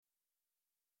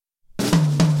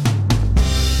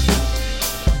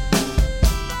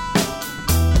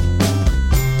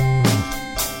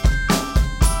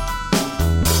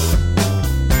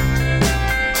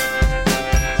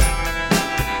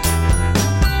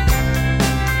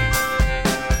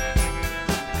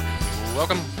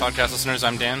podcast listeners.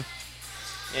 I'm Dan.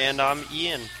 And I'm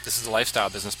Ian. This is the Lifestyle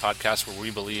Business Podcast, where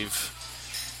we believe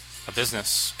a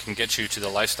business can get you to the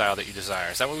lifestyle that you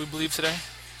desire. Is that what we believe today?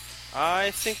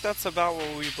 I think that's about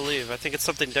what we believe. I think it's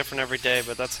something different every day,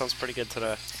 but that sounds pretty good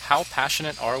today. How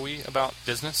passionate are we about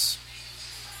business?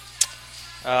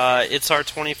 It's our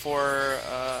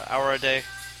 24-hour-a-day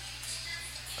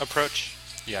approach.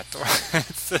 Yeah,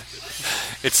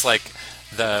 it's like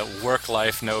the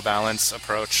work-life, no-balance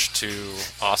approach to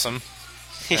awesome.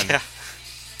 Yeah.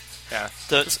 Yeah.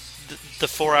 The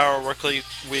 4-hour work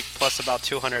week plus about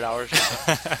 200 hours.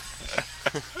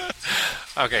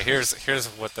 Okay, here's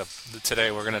what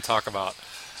today we're going to talk about.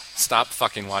 Stop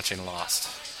fucking watching Lost.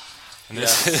 And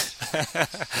this is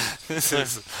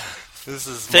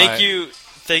Thank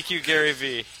you, Gary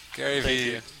V. Gary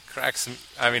V cracks.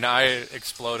 I mean, I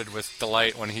exploded with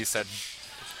delight when he said,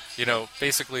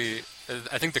 basically,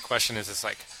 I think the question is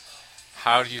like,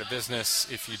 how do you do business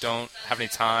if you don't have any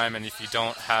time and if you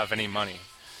don't have any money?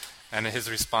 And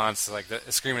his response, like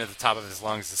screaming at the top of his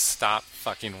lungs, is stop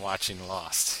fucking watching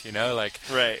Lost.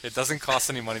 Right. It doesn't cost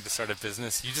any money to start a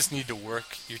business. You just need to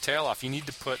work your tail off. You need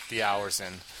to put the hours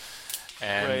in.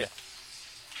 And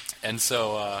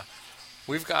so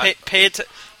we've got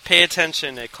pay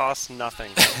attention. It costs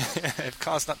nothing. It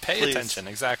costs not pay attention,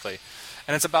 exactly.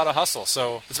 And it's about a hustle.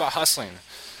 So it's about hustling.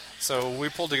 So we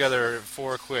pulled together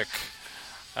four quick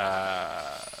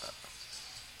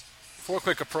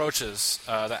approaches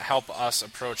that help us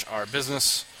approach our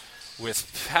business with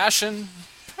passion,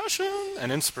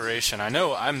 and inspiration. I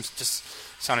know I'm just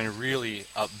sounding really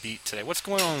upbeat today. What's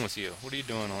going on with you? What are you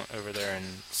doing over there in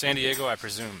San Diego, I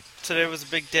presume? Today was a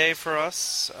big day for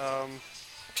us.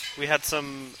 We had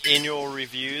some annual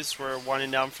reviews. We're winding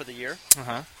down for the year.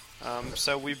 Uh-huh.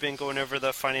 So we've been going over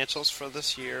the financials for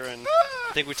this year, and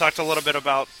I think we talked a little bit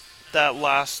about that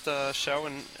last show,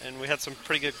 and we had some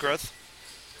pretty good growth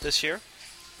this year.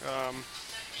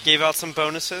 Gave out some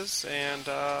bonuses, and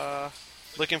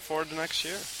looking forward to next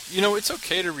year. It's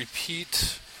okay to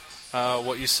repeat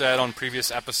what you said on previous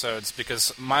episodes,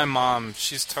 because my mom,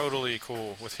 she's totally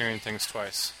cool with hearing things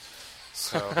twice.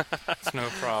 So it's no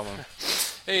problem.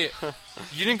 Hey,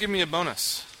 you didn't give me a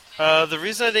bonus. The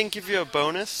reason I didn't give you a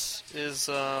bonus is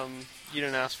you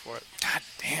didn't ask for it. God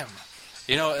damn.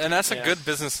 And that's a good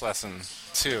business lesson,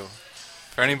 too.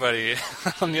 For anybody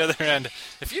on the other end,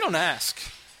 if you don't ask,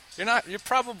 you're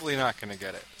probably not going to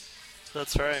get it.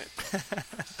 That's right.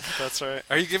 That's right.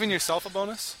 Are you giving yourself a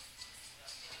bonus?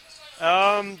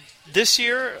 This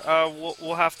year,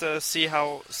 we'll have to see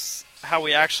how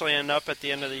we actually end up at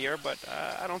the end of the year, but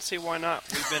I don't see why not.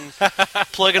 We've been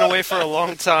plugging away for a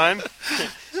long time,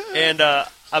 and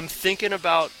I'm thinking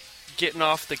about getting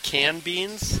off the canned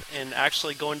beans and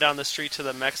actually going down the street to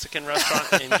the Mexican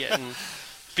restaurant and getting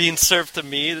being served to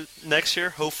me next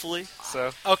year, hopefully.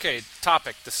 So okay,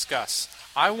 topic, discuss.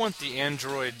 I want the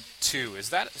Android 2. Is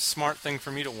that a smart thing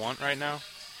for me to want right now?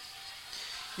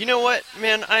 You know what,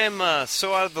 man? I am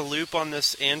so out of the loop on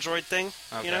this Android thing.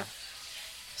 Okay.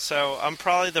 So I'm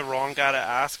probably the wrong guy to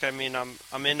ask. I mean,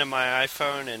 I'm into my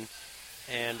iPhone,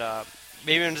 and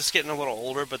maybe I'm just getting a little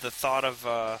older, but the thought of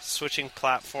switching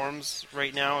platforms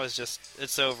right now is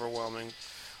it's overwhelming.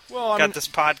 Well, got this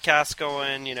podcast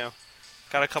going,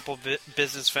 got a couple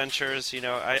business ventures,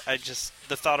 I just,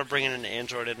 the thought of bringing an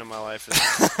Android into my life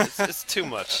it's too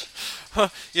much.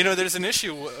 There's an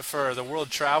issue for the world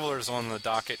travelers on the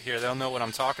docket here. They'll know what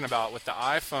I'm talking about with the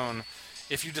iPhone.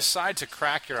 If you decide to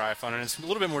crack your iPhone, and it's a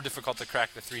little bit more difficult to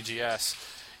crack the 3GS,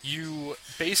 you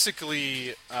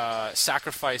basically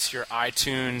sacrifice your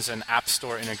iTunes and App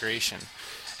Store integration.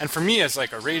 And for me, as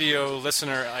like a radio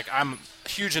listener, like I'm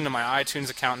huge into my iTunes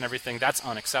account and everything. That's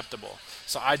unacceptable.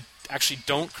 So I actually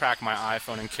don't crack my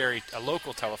iPhone and carry a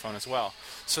local telephone as well.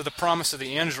 So the promise of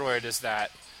the Android is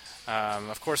that,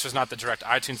 of course, there's not the direct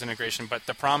iTunes integration, but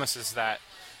the promise is that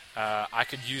I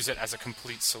could use it as a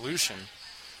complete solution.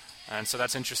 And so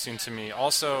that's interesting to me.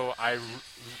 Also,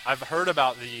 I've heard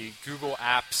about the Google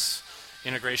Apps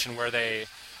integration where they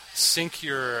sync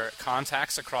your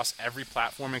contacts across every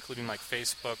platform, including like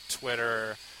Facebook,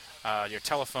 Twitter, your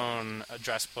telephone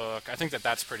address book. I think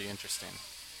that's pretty interesting.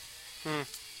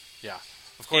 Yeah.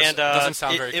 Of course, and, it doesn't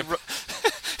sound very...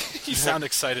 You sound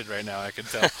excited right now, I can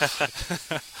tell.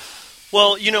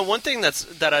 Well, one thing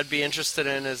that I'd be interested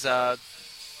in is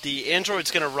the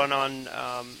Android's going to run on...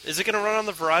 is it going to run on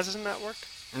the Verizon network?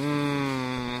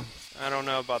 I don't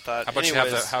know about that. How about you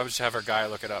have our guy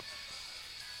look it up?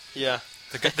 Yeah.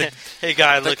 Hey,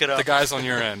 guy, look it up. The guy's on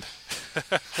your end.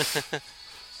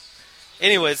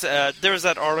 Anyways, there was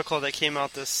that article that came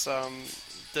out this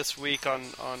week on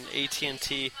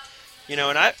AT&T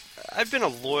And I've been a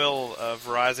loyal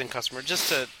Verizon customer.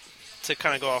 Just to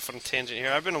kind of go off on a tangent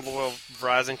here, I've been a loyal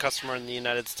Verizon customer in the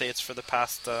United States for the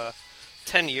past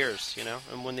 10 years.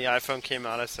 And when the iPhone came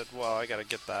out, I said, well, I got to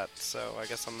get that. So I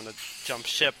guess I'm going to jump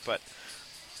ship. But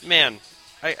man,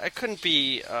 I couldn't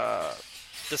be.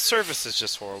 The service is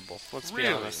just horrible. Let's be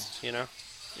honest.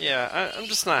 Yeah, I'm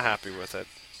just not happy with it.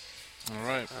 All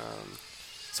right.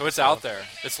 So it's out there.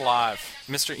 It's live.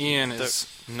 Mr. Ian is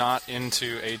not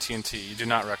into AT&T. You do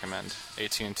not recommend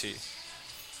AT&T.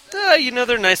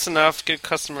 They're nice enough, good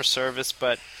customer service,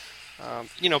 but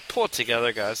pull it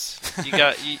together, guys. You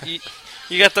got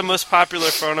you got the most popular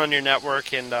phone on your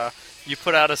network, and you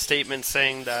put out a statement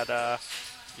saying that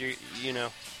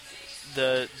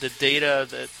the data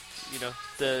that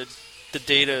the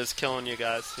data is killing you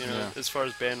guys. As far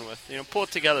as bandwidth. Pull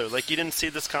it together. Like you didn't see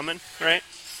this coming, right?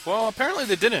 Well, apparently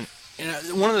they didn't.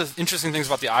 One of the interesting things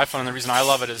about the iPhone, and the reason I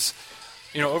love it is,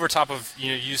 over top of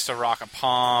you used to rock a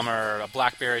Palm or a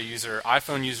BlackBerry user,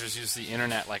 iPhone users use the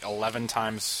internet like 11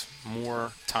 times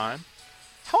more time.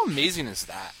 How amazing is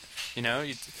that?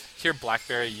 You hear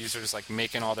BlackBerry users like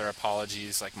making all their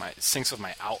apologies, like my syncs with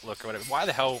my Outlook or whatever. Why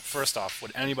the hell, first off,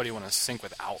 would anybody want to sync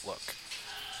with Outlook?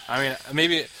 I mean,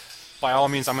 maybe by all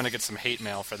means I'm going to get some hate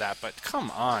mail for that, but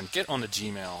come on, get on the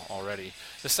Gmail already.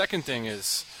 The second thing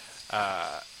is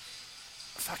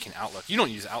fucking Outlook. You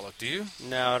don't use Outlook, do you?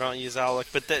 No, I don't use Outlook,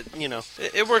 but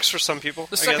it works for some people.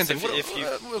 The second thing,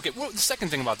 the second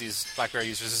thing about these BlackBerry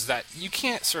users is that you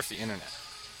can't surf the internet.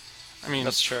 I mean,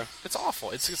 that's true. It's awful.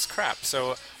 It's crap.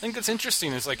 So I think that's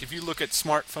interesting. Is like if you look at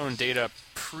smartphone data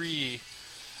pre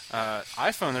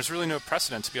iPhone, there's really no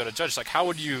precedent to be able to judge. Like, how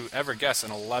would you ever guess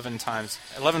an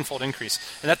 11-fold increase?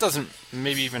 And that doesn't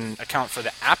maybe even account for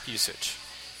the app usage.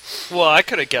 Well, I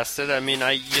could have guessed it. I mean,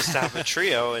 I used to have a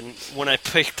Trio, and when I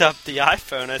picked up the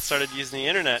iPhone, I started using the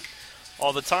internet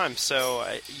all the time. So,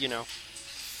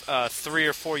 3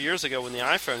 or 4 years ago when the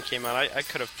iPhone came out, I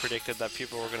could have predicted that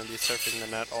people were going to be surfing the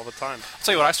net all the time. I'll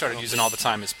tell you what I started using all the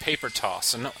time is Paper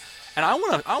Toss, and I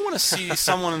want to see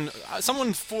someone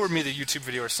forward me the YouTube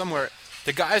video or somewhere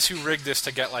the guys who rigged this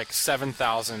to get like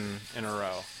 7,000 in a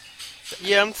row.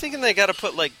 Yeah, I'm thinking they got to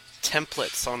put like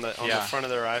templates on the front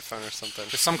of their iPhone or something.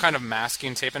 There's some kind of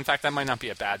masking tape. In fact, that might not be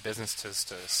a bad business to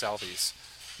sell these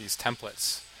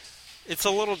templates. It's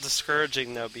a little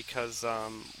discouraging though because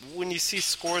when you see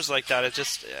scores like that, I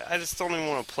just don't even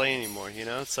want to play anymore.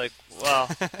 It's like, well,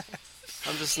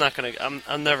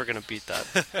 I'm never gonna beat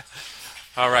that.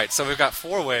 All right, so we've got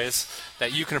 4 ways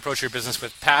that you can approach your business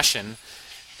with passion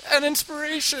and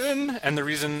inspiration, and the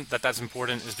reason that that's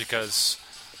important is because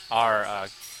our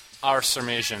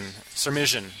surmission,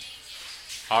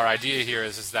 our idea here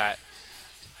is that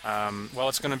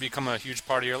it's going to become a huge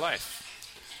part of your life.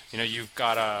 You've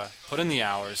got to put in the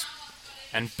hours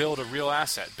and build a real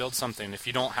asset, build something. If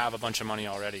you don't have a bunch of money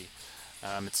already,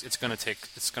 it's going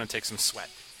to take some sweat,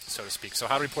 so to speak. So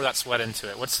how do we pour that sweat into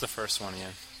it? What's the first one,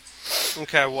 Ian?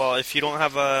 Okay, well, if you don't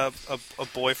have a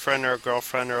boyfriend or a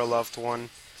girlfriend or a loved one,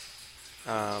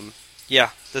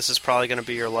 this is probably going to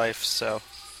be your life. So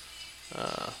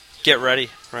get ready,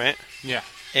 right? Yeah.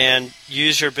 And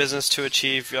use your business to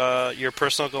achieve your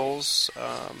personal goals,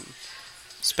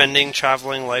 spending,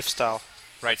 traveling, lifestyle.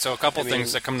 Right, so a couple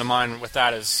things that come to mind with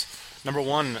that is, number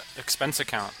 1, expense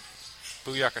account.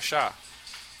 Booyakasha.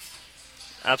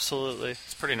 Absolutely.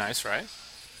 It's pretty nice, right?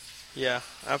 Yeah,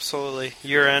 absolutely.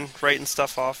 Year-end, writing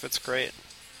stuff off, it's great.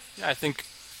 Yeah, I think,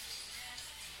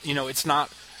 it's not,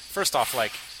 first off,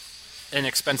 like, an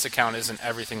expense account isn't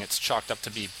everything it's chalked up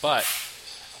to be, but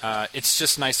it's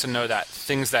just nice to know that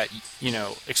things that,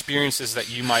 experiences that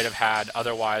you might have had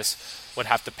otherwise would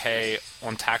have to pay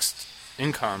on taxed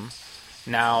income,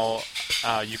 now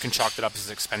you can chalk it up as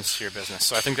an expense to your business.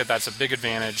 So I think that that's a big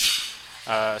advantage,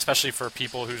 especially for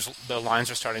people the lines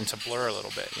are starting to blur a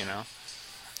little bit,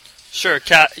 Sure,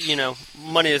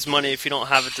 money is money. If you don't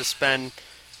have it to spend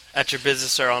at your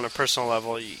business or on a personal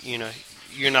level,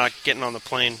 you're not getting on the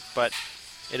plane. But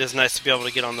it is nice to be able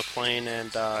to get on the plane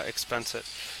and expense it.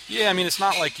 Yeah, I mean, it's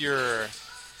not like you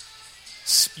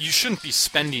shouldn't be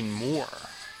spending more,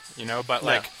 But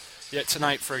like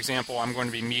tonight, for example, I'm going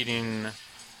to be meeting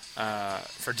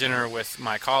for dinner with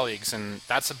my colleagues, and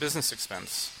that's a business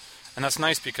expense, and that's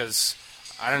nice because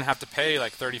I don't have to pay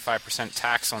like 35%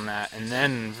 tax on that and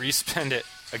then re-spend it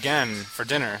again for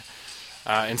dinner.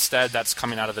 Instead, that's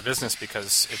coming out of the business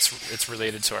because it's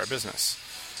related to our business.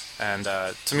 And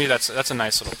to me, that's a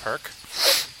nice little perk.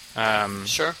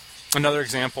 Sure. Another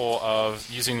example of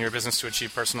using your business to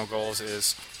achieve personal goals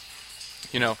is,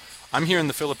 I'm here in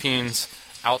the Philippines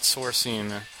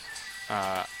outsourcing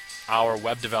our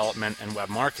web development and web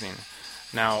marketing.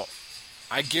 Now,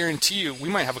 I guarantee you, we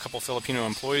might have a couple Filipino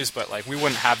employees, but like we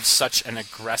wouldn't have such an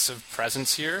aggressive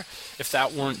presence here if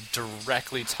that weren't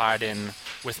directly tied in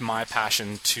with my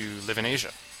passion to live in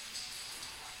Asia.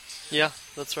 Yeah,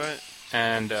 that's right.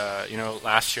 And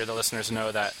last year the listeners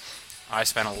know that I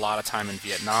spent a lot of time in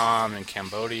Vietnam and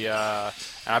Cambodia,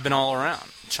 and I've been all around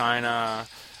China,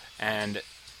 and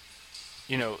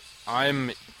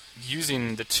I'm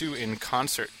using the two in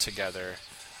concert together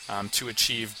to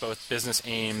achieve both business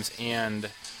aims and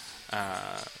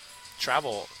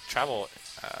travel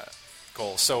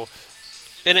goals. So,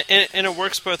 and it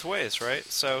works both ways, right?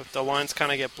 So the lines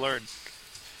kind of get blurred.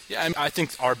 Yeah, I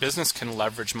think our business can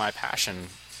leverage my passion.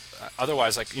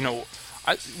 Otherwise,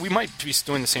 we might be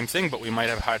doing the same thing, but we might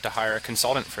have had to hire a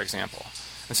consultant, for example.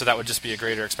 And so that would just be a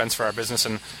greater expense for our business,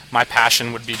 and my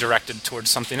passion would be directed towards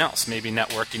something else, maybe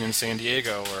networking in San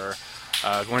Diego or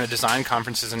going to design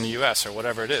conferences in the U.S. or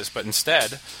whatever it is. But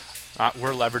instead,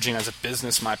 we're leveraging as a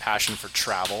business my passion for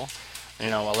travel,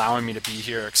 allowing me to be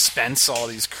here, expense all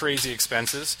these crazy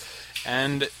expenses,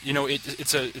 and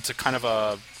it's a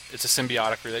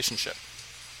symbiotic relationship.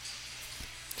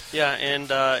 Yeah, and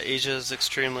Asia is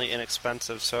extremely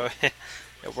inexpensive, so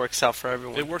it works out for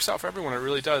everyone. It works out for everyone. It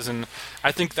really does, and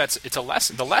I think it's a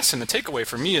lesson. The takeaway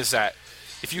for me is that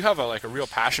if you have a real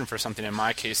passion for something, in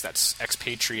my case, that's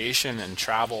expatriation and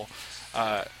travel,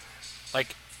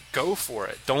 go for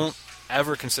it. Don't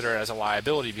ever consider it as a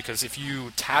liability, because if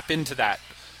you tap into that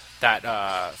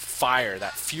fire,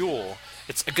 that fuel,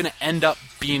 it's going to end up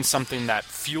being something that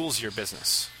fuels your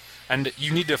business. And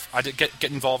you need to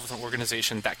get involved with an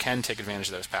organization that can take advantage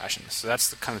of those passions. So that's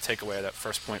the kind of takeaway of that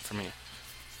first point for me.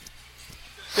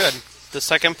 Good. The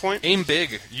second point? Aim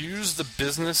big. Use the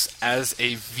business as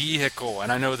a vehicle.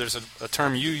 And I know there's a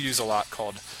term you use a lot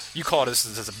you call it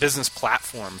as a business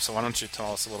platform. So why don't you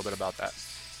tell us a little bit about that?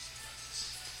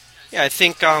 Yeah, I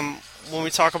think when we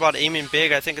talk about aiming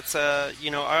big, I think it's I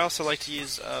also like to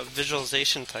use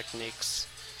visualization techniques.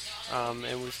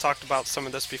 And we've talked about some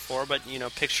of this before, but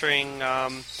picturing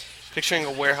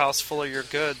a warehouse full of your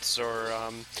goods, or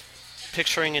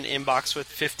picturing an inbox with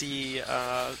 50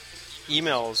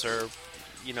 emails, or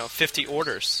 50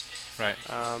 orders. Right.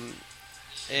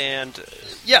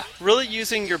 Really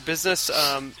using your business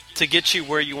to get you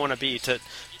where you want to be, to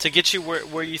get you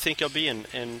where you think you'll be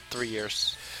in 3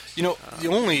 years. The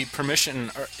only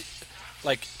permission,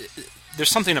 there's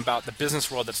something about the business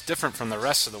world that's different from the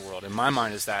rest of the world, in my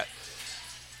mind, is that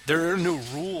there are no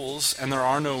rules and there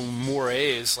are no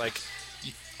mores.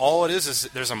 All it is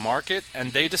there's a market,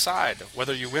 and they decide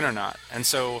whether you win or not. And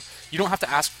so you don't have to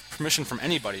ask permission from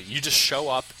anybody. You just show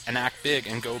up and act big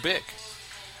and go big.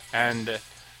 And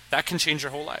that can change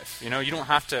your whole life. You don't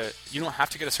have to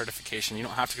get a certification. You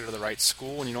don't have to go to the right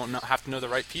school, and you don't have to know the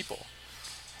right people.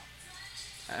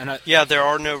 And there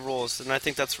are no rules, and I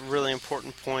think that's a really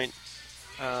important point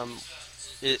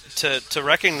to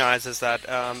recognize, is that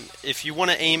if you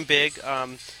want to aim big,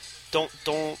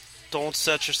 don't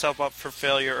set yourself up for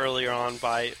failure earlier on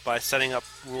by setting up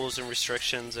rules and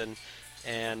restrictions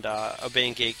and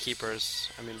obeying gatekeepers.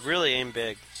 I mean, really aim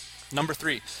big. Number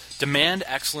 3, demand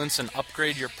excellence and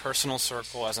upgrade your personal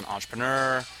circle as an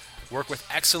entrepreneur. Work with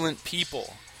excellent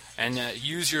people. And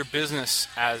use your business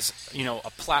as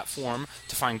a platform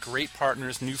to find great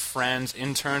partners, new friends,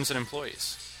 interns, and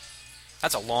employees.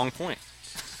 That's a long point.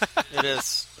 It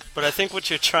is, but I think what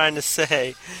you're trying to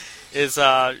say is,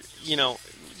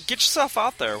 get yourself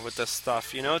out there with this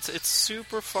stuff. It's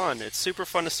super fun. It's super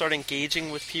fun to start engaging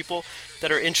with people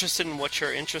that are interested in what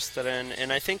you're interested in,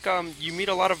 and I think you meet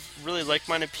a lot of really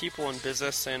like-minded people in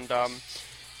business, and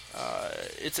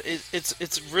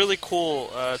it's really cool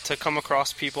to come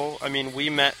across people. I mean, we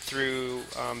met through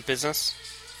business,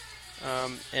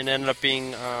 and ended up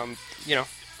being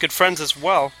good friends as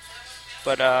well.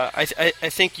 But I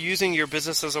think using your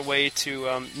business as a way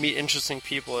to meet interesting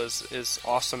people is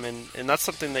awesome, and that's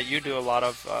something that you do a lot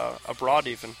of abroad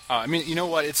even. I mean, you know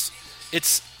what?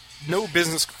 It's no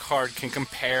business card can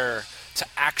compare to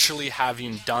actually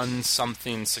having done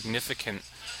something significant.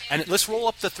 And let's roll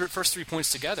up the first 3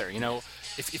 points together.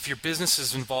 If your business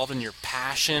is involved in your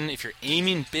passion, if you're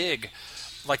aiming big,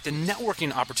 like the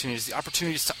networking opportunities, the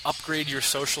opportunities to upgrade your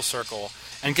social circle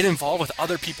and get involved with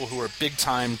other people who are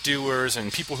big-time doers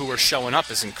and people who are showing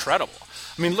up is incredible.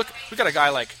 I mean, look, we got a guy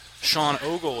like Sean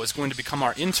Ogle is going to become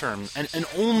our intern, and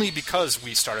only because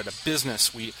we started a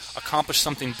business, we accomplished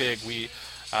something big, we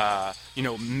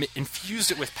infused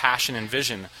it with passion and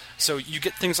vision. So you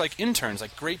get things like interns,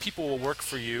 like great people will work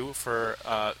for you for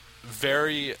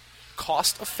very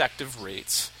cost-effective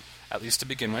rates, at least to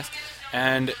begin with,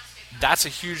 and that's a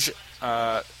huge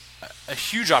a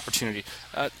huge opportunity.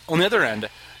 On the other end,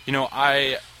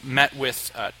 I met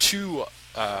with two.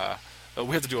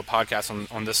 We have to do a podcast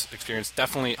on this experience.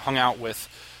 Definitely hung out with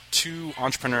two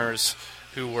entrepreneurs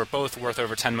who were both worth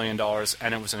over $10 million,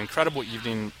 and it was an incredible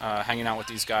evening hanging out with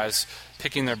these guys,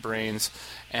 picking their brains.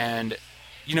 And,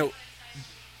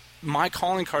 my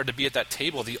calling card to be at that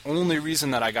table, the only reason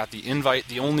that I got the invite,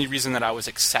 the only reason that I was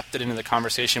accepted into the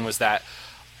conversation was that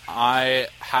I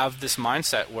have this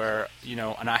mindset where,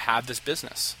 and I have this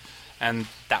business. And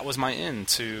that was my in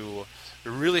to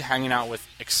really hanging out with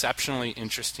exceptionally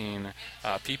interesting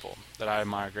people that I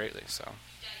admire greatly. So,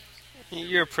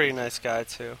 You're a pretty nice guy,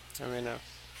 too. I mean,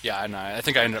 yeah, and I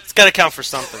think I ended up... It's got to count for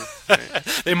something.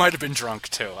 They might have been drunk,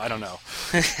 too. I don't know.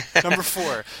 Number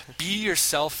 4, be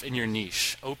yourself in your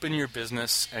niche. Open your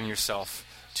business and yourself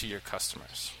to your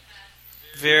customers.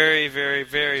 Very, very,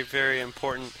 very, very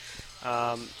important.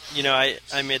 I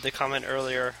made the comment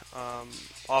earlier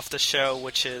off the show,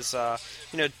 which is,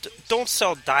 don't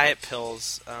sell diet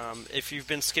pills if you've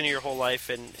been skinny your whole life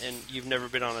and you've never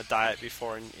been on a diet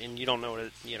before and you don't know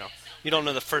what you don't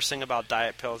know the first thing about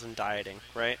diet pills and dieting,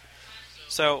 right?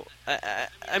 So,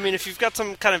 I mean, if you've got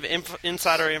some kind of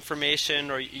insider information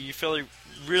or you feel you're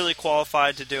really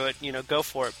qualified to do it, go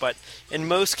for it. But in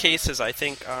most cases, I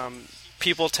think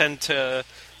people tend to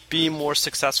be more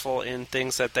successful in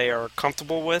things that they are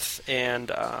comfortable with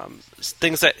and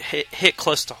things that hit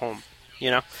close to home,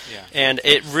 Yeah. And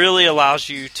it really allows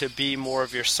you to be more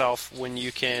of yourself when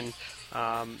you can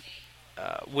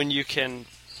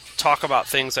talk about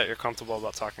things that you're comfortable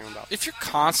about talking about. If you're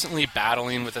constantly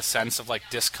battling with a sense of like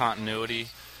discontinuity,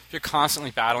 if you're constantly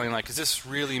battling like, is this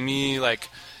really me? Like,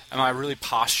 am I really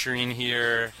posturing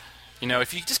here?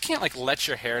 If you just can't like let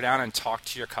your hair down and talk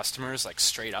to your customers like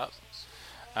straight up,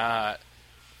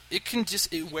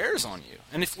 it wears on you.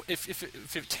 And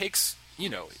if it takes,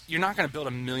 you're not going to build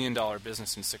 $1 million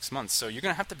business in 6 months, so you're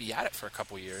going to have to be at it for a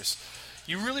couple years.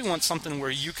 You really want something where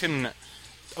you can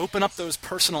open up those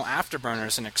personal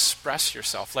afterburners and express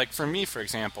yourself. Like for me, for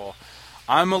example,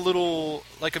 I'm a little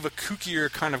like of a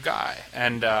kookier kind of guy,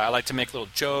 and I like to make little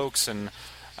jokes and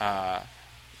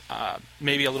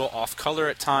maybe a little off color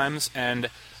at times. And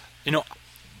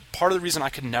part of the reason I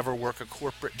could never work a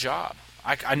corporate job,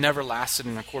 I never lasted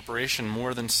in a corporation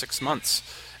more than 6 months,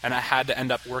 and I had to end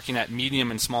up working at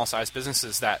medium and small sized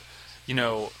businesses that,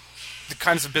 the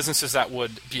kinds of businesses that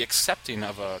would be accepting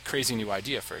of a crazy new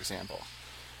idea, for example.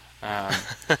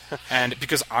 And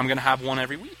because I'm going to have one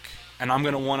every week, and I'm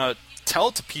going to want to tell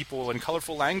it to people in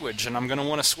colorful language, and I'm going to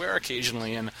want to swear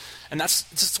occasionally, and that's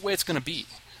just the way it's going to be.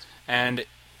 And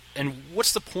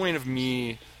what's the point of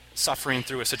me suffering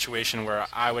through a situation where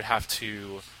I would have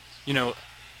to,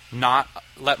 not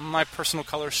let my personal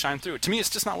colors shine through? To me, it's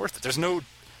just not worth it.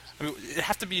 It'd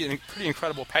have to be a pretty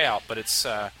incredible payout, but it's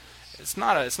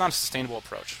not a sustainable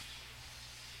approach.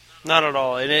 Not at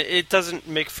all, and it doesn't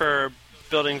make for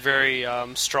building very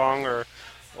strong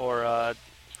or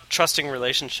trusting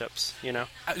relationships.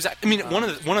 Exactly. I mean,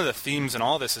 one of the themes in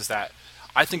all this is that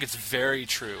I think it's very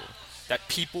true that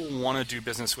people want to do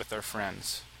business with their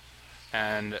friends,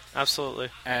 and absolutely.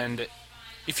 And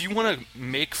if you want to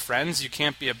make friends, you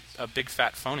can't be a big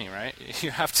fat phony, right?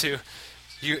 You have to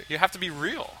be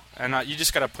real, and you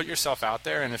just got to put yourself out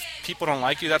there. And if people don't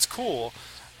like you, that's cool.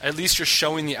 At least you're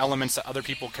showing the elements that other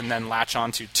people can then latch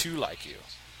onto to like you.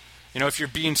 If you're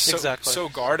being so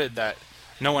guarded that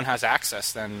no one has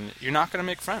access, then you're not going to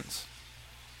make friends.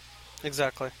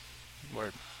 Exactly.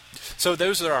 Word. So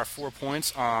those are our 4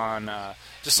 points on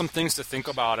just some things to think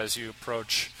about as you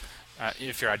approach,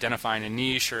 if you're identifying a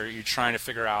niche or you're trying to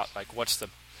figure out like what's the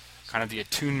kind of the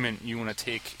attunement you want to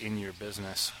take in your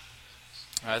business.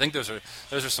 I think those are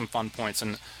some fun points,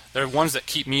 and they're ones that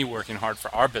keep me working hard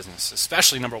for our business.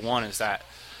 Especially number 1 is that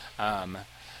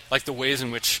like the ways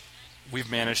in which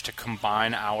we've managed to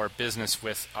combine our business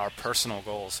with our personal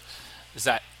goals is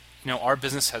that our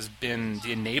business has been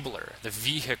the enabler, the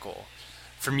vehicle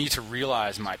for me to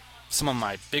realize some of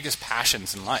my biggest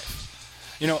passions in life.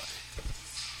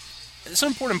 It's an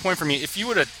important point for me. If you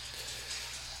would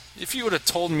have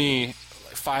told me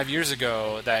like 5 years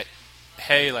ago that,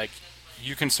 hey, like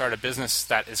you can start a business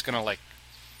that is going to like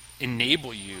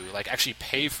enable you, like actually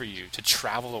pay for you to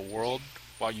travel the world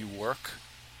while you work,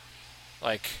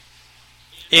 like.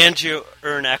 And you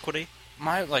earn equity?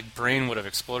 My like brain would have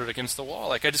exploded against the wall.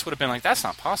 Like I just would have been like, that's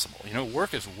not possible.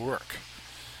 Work is work.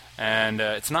 And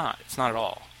it's not. It's not at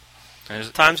all.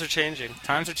 Times are changing.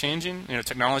 Times are changing.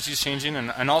 Technology is changing.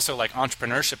 And also like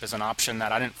entrepreneurship is an option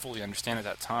that I didn't fully understand at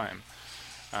that time.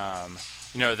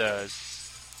 The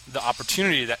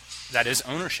opportunity that is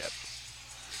ownership.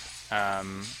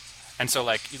 And And so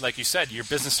like you said, your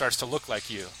business starts to look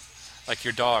like you, like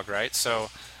your dog, right?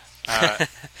 So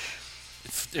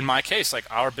in my case, like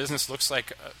our business looks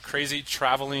like a crazy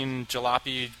traveling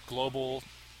jalopy global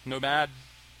nomad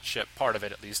ship, part of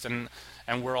it at least, and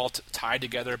we're all tied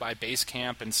together by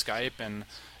Basecamp and Skype, and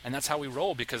that's how we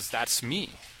roll, because that's me.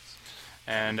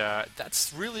 And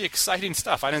that's really exciting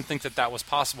stuff. I didn't think that was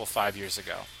possible 5 years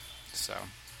ago. So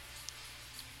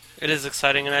it is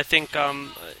exciting, and I think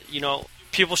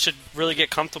people should really get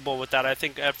comfortable with that. I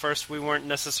think at first we weren't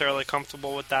necessarily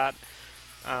comfortable with that,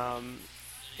 and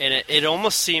it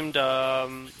almost seemed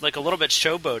like a little bit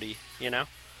showboaty, Yeah.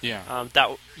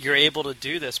 that you're able to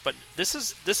do this, but this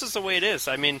is the way it is.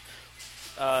 I mean,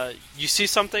 you see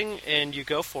something and you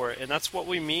go for it, and that's what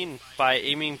we mean by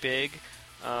aiming big,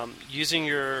 using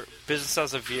your business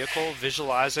as a vehicle,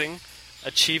 visualizing,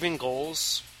 achieving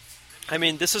goals. I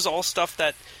mean, this is all stuff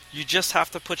that you just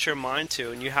have to put your mind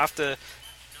to, and you have to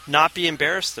not be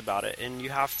embarrassed about it, and you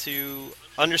have to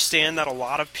understand that a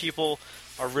lot of people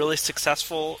are really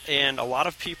successful, and a lot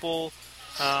of people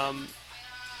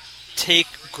take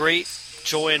great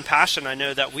joy and passion, I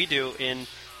know that we do, in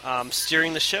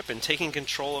steering the ship and taking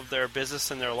control of their business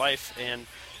and their life, and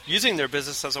using their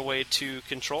business as a way to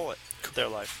control their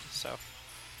life. So,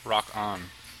 rock on.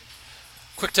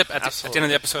 Quick tip, at the end of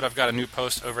the episode, I've got a new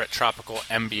post over at Tropical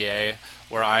MBA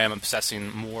where I am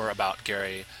obsessing more about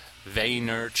Gary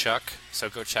Vaynerchuk, so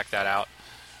go check that out.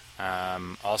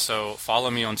 Also, follow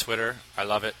me on Twitter. I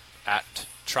love it, at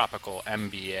Tropical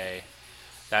MBA.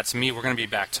 That's me. We're going to be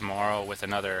back tomorrow with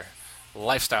another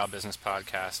lifestyle business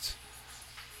podcast.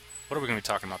 What are we going to be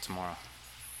talking about tomorrow?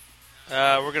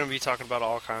 We're going to be talking about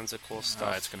all kinds of cool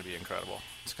stuff. It's going to be incredible.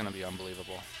 It's going to be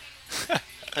unbelievable.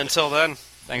 Until then.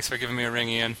 Thanks for giving me a ring,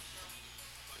 Ian.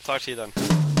 Talk to you then.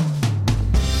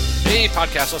 Hey,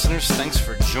 podcast listeners. Thanks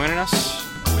for joining us.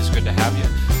 Always good to have you.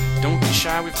 Don't be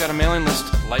shy. We've got a mailing list,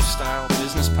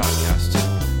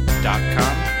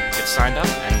 lifestylebusinesspodcast.com. Get signed up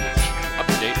and